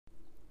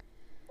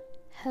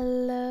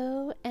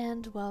Hello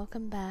and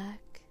welcome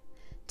back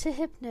to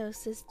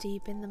Hypnosis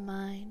Deep in the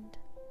Mind.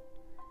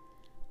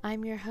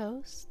 I'm your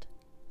host,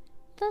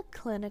 the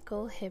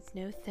clinical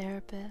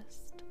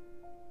hypnotherapist.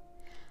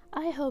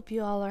 I hope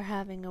you all are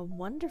having a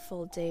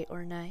wonderful day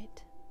or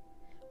night,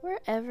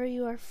 wherever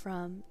you are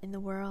from in the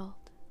world.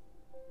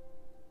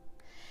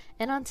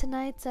 And on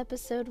tonight's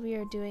episode, we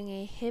are doing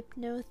a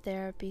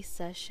hypnotherapy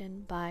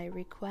session by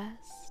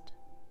request.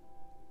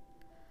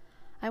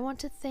 I want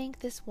to thank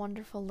this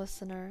wonderful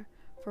listener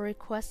for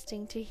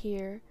requesting to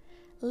hear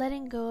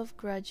Letting Go of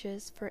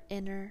Grudges for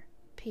Inner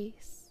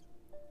Peace.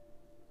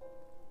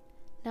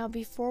 Now,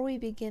 before we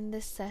begin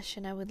this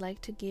session, I would like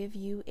to give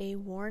you a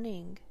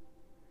warning.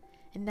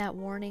 And that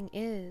warning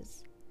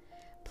is,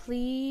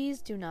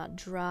 please do not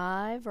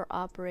drive or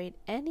operate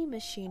any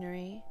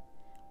machinery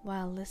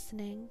while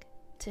listening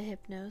to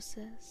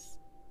hypnosis.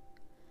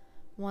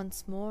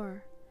 Once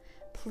more,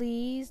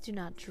 please do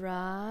not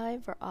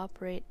drive or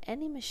operate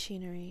any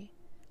machinery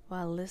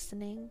while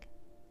listening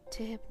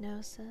to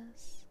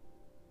hypnosis.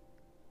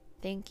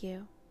 Thank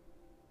you.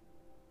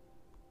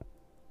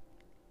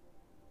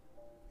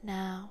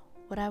 Now,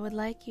 what I would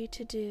like you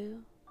to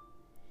do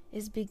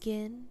is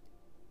begin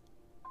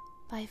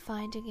by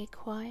finding a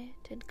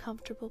quiet and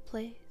comfortable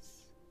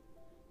place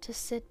to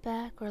sit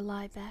back or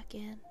lie back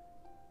in.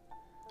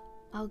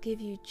 I'll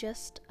give you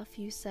just a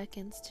few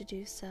seconds to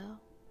do so,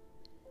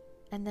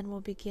 and then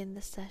we'll begin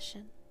the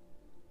session.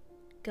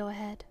 Go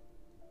ahead.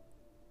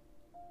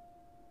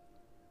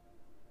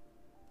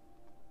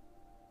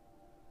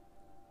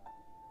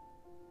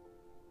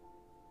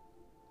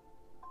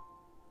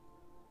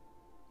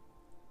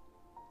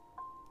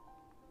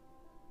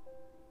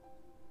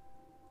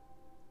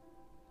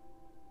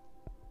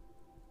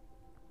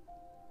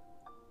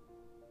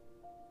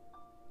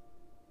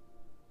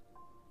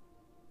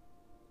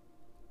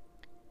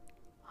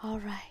 All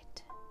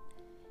right,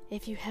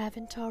 if you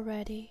haven't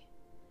already,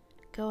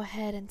 go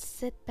ahead and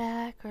sit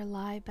back or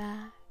lie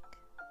back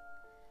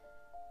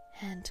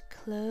and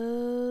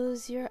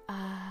close your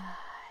eyes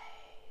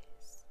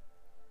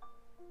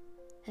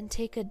and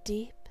take a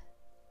deep,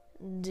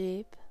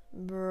 deep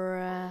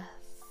breath.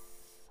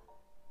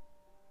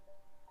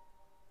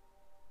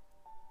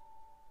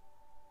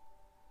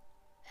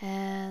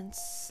 And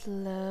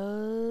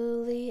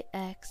slowly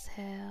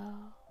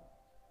exhale.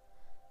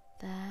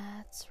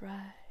 That's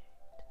right.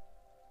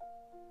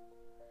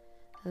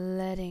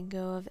 Letting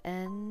go of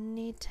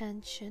any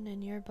tension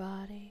in your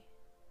body.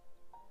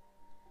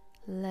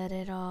 Let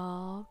it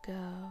all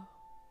go.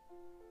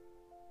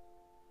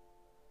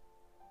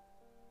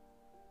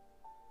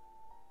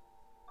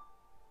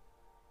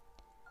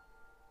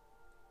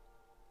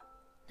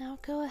 Now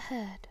go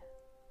ahead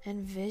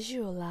and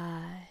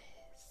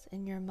visualize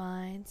in your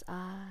mind's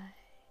eye.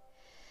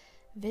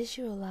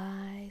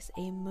 Visualize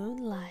a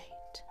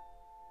moonlight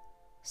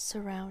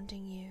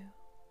surrounding you.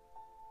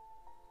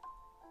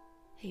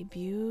 A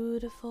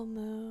beautiful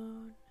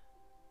moon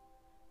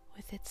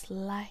with its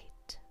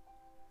light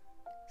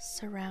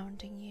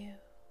surrounding you.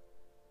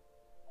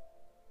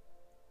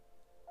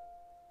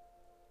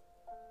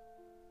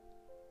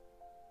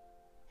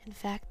 In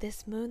fact,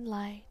 this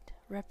moonlight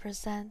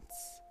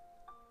represents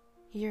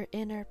your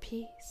inner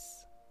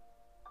peace.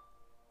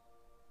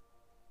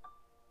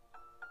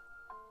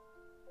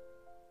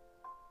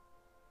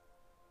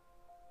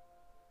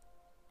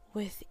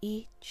 With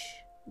each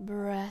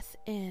breath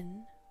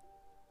in,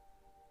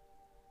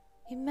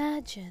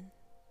 imagine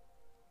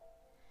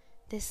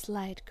this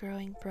light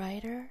growing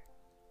brighter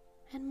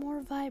and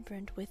more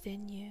vibrant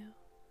within you.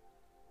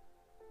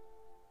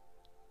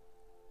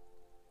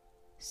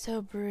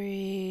 So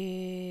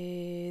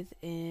breathe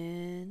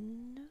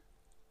in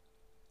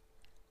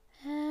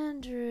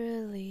and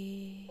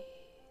release.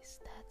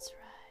 That's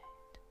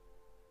right.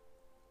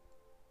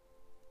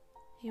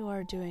 You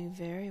are doing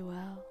very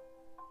well.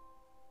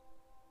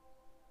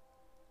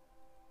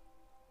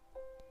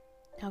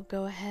 Now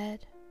go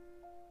ahead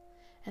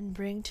and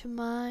bring to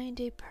mind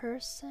a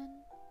person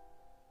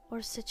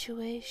or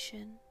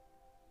situation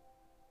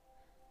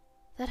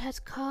that has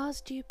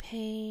caused you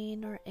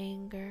pain or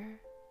anger.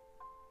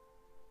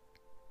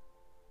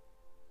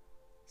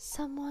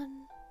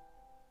 Someone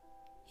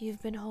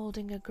you've been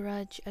holding a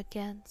grudge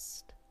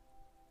against.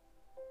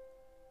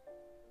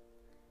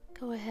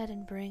 Go ahead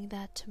and bring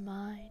that to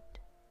mind.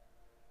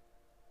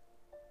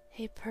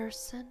 A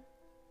person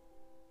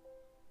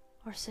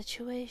or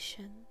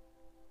situation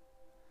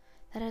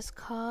that has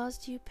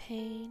caused you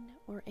pain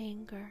or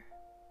anger.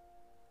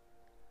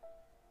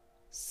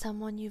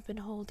 Someone you've been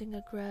holding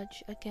a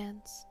grudge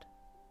against.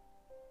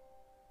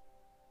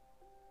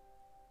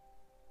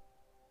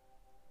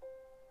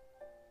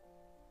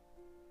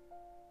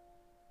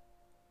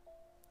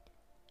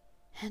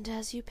 And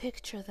as you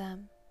picture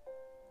them,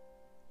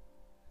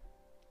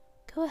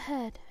 go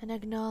ahead and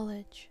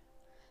acknowledge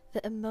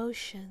the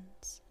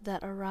emotions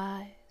that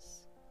arise.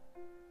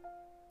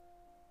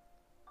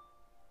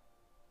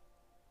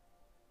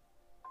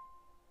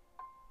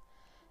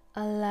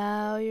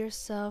 Allow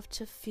yourself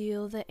to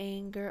feel the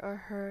anger or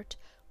hurt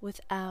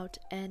without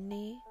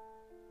any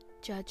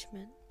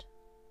judgment.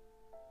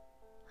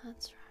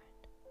 That's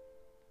right.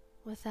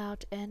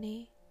 Without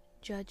any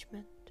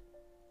judgment.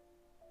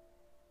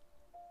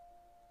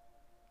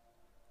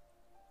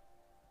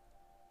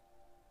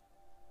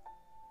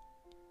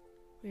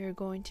 We are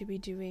going to be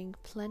doing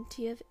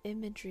plenty of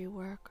imagery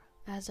work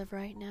as of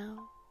right now.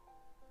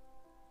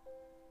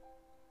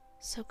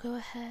 So go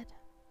ahead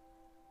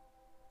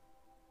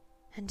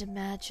and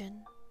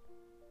imagine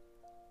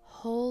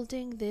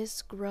holding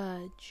this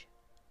grudge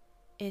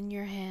in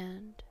your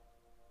hand.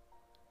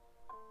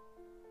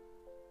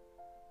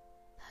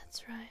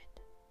 That's right.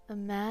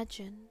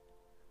 Imagine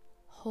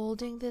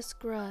holding this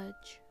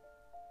grudge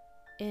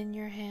in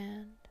your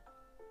hand.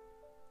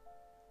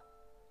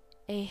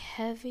 A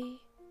heavy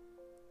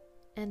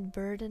and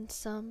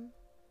burdensome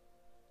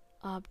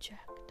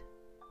object.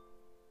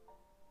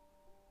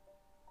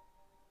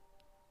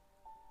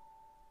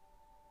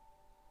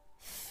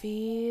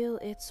 Feel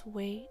its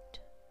weight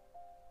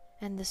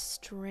and the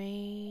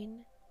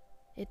strain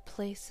it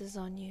places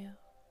on you.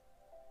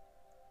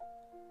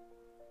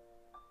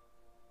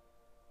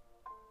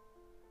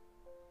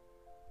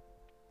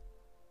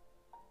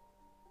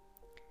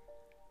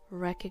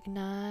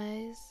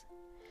 Recognize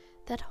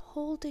that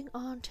holding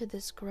on to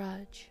this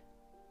grudge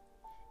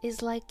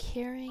is like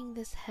carrying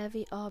this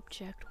heavy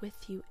object with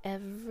you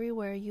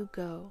everywhere you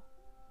go.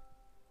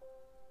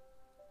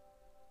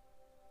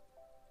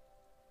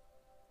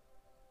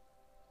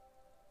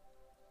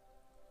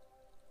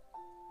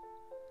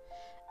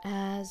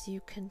 As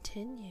you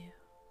continue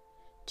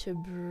to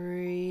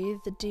breathe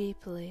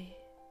deeply,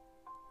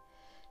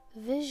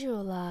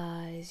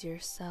 visualize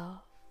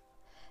yourself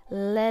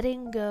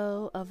letting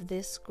go of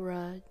this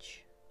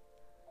grudge.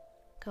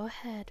 Go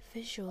ahead,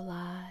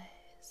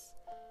 visualize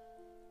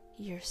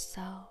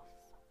yourself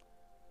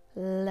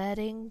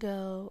letting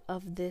go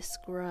of this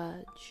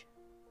grudge.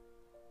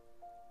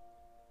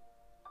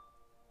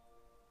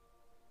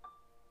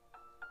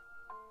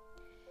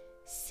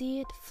 See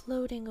it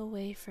floating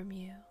away from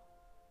you,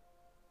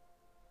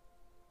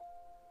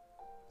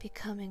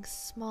 becoming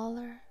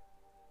smaller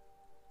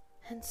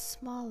and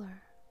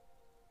smaller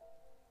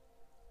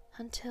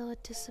until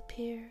it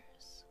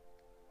disappears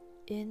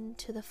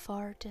into the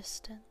far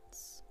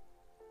distance.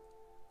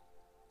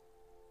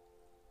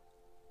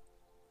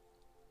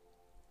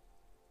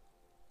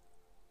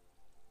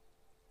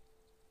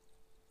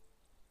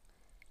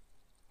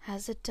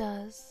 As it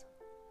does,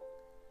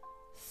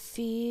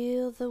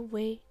 feel the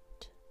weight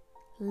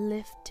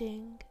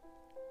lifting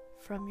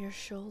from your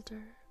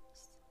shoulders.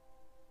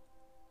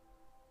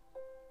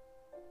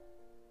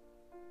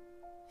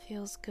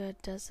 Feels good,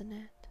 doesn't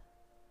it?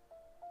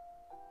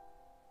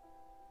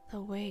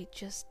 The weight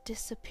just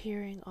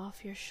disappearing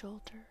off your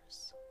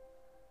shoulders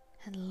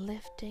and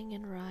lifting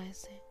and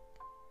rising.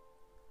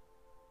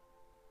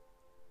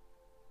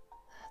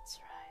 That's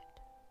right.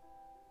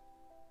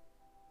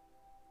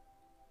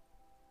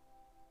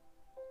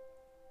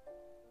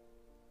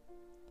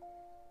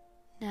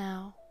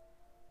 Now,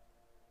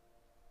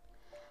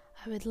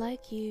 I would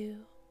like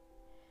you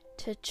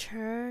to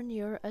turn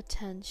your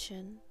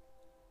attention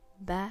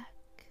back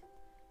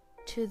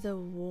to the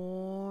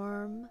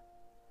warm,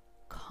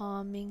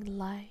 calming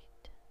light.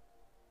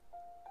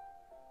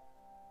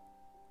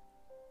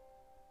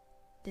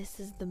 This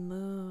is the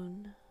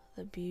moon,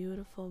 the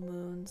beautiful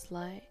moon's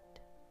light.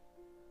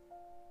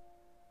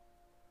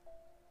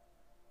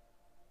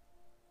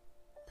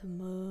 The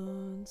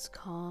moon's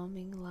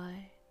calming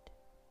light.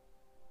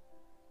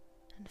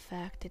 In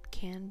fact, it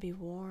can be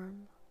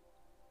warm.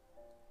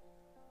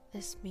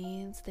 This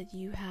means that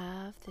you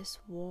have this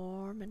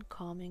warm and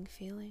calming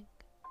feeling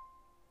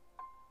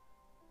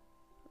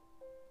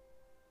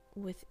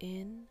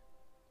within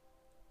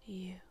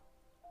you.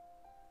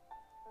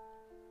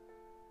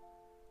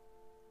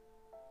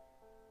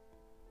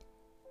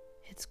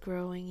 It's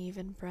growing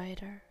even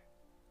brighter,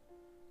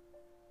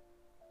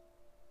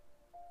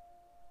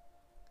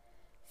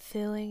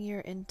 filling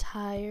your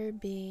entire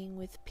being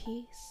with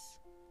peace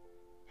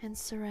and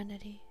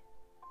serenity.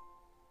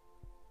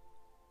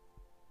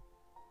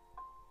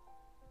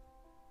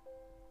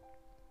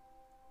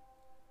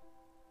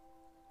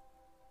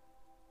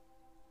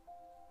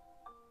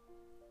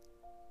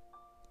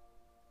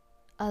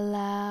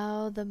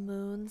 Allow the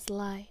moon's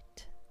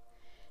light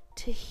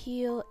to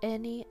heal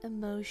any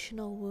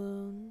emotional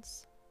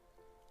wounds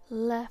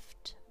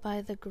left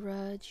by the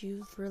grudge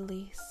you've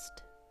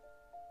released.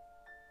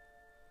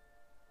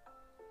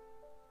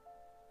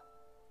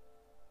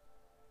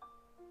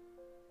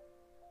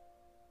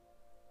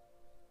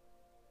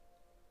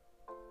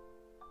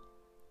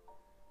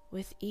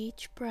 With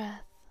each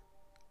breath,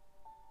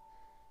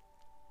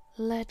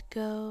 let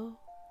go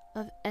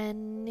of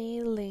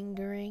any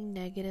lingering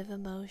negative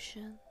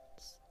emotions.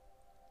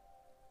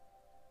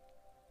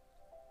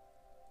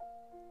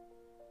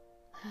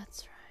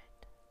 That's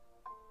right.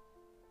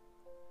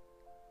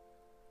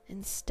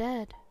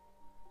 Instead,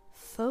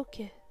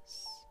 focus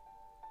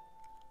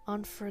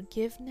on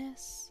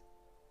forgiveness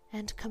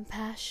and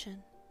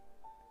compassion,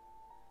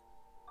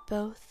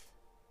 both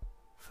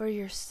for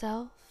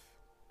yourself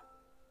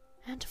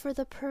and for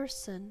the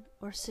person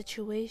or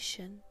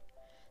situation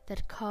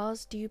that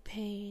caused you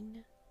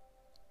pain.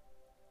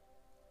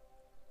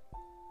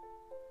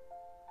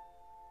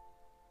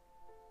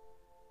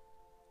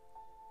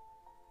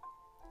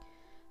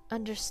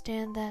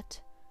 Understand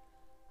that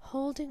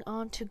holding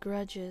on to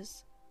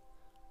grudges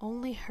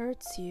only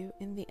hurts you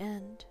in the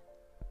end.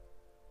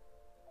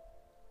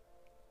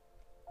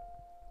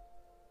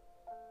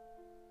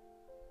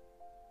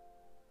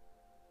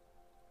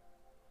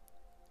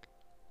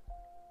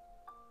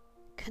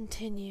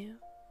 Continue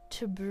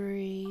to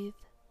breathe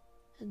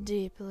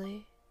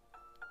deeply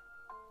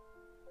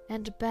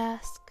and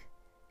bask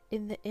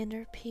in the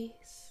inner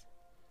peace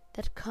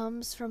that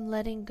comes from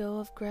letting go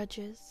of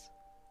grudges.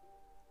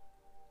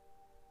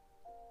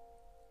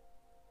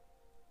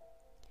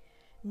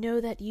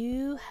 Know that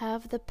you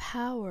have the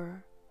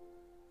power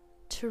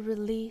to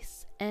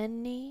release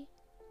any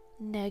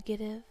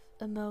negative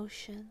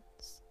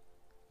emotions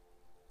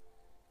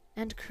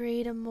and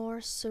create a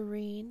more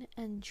serene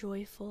and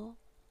joyful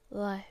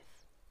life.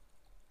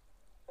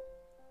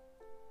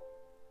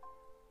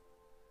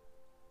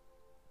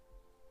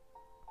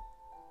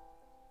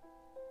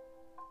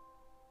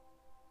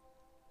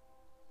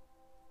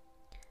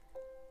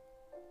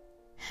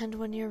 And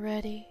when you're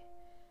ready,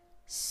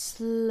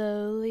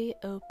 slowly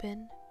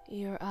open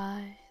your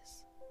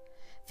eyes,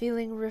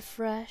 feeling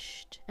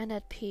refreshed and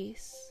at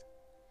peace,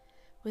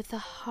 with a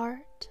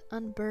heart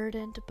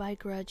unburdened by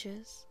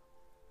grudges.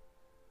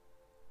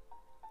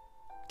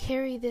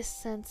 Carry this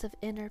sense of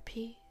inner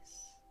peace.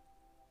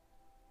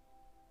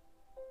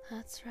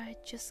 That's right,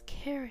 just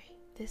carry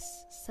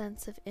this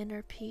sense of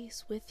inner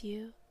peace with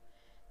you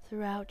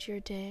throughout your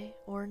day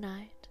or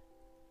night.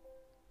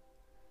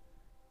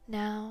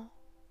 Now,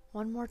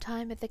 one more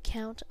time at the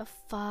count of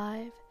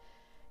 5,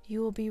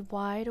 you will be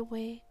wide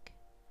awake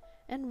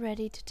and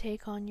ready to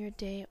take on your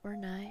day or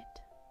night.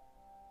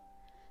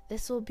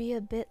 This will be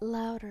a bit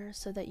louder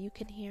so that you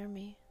can hear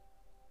me.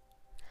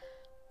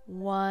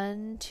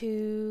 1,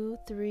 2,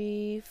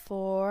 3,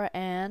 4,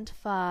 and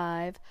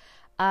 5.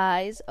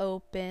 Eyes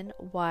open,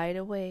 wide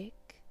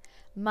awake.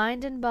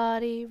 Mind and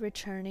body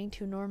returning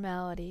to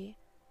normality.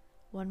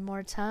 One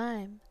more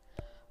time.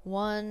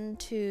 1,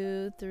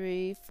 2,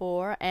 3,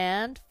 4,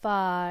 and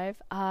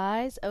 5.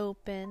 Eyes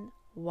open,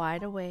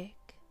 wide awake.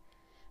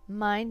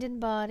 Mind and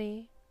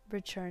body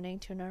returning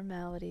to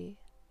normality.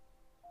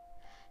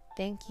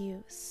 Thank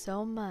you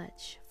so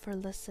much for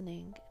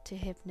listening to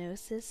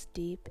Hypnosis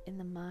Deep in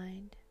the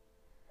Mind.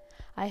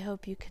 I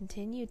hope you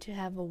continue to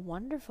have a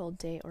wonderful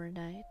day or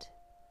night,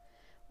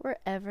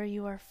 wherever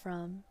you are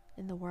from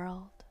in the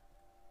world.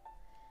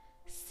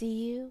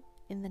 See you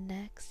in the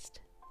next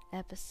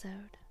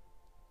episode.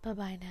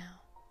 Bye-bye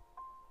now.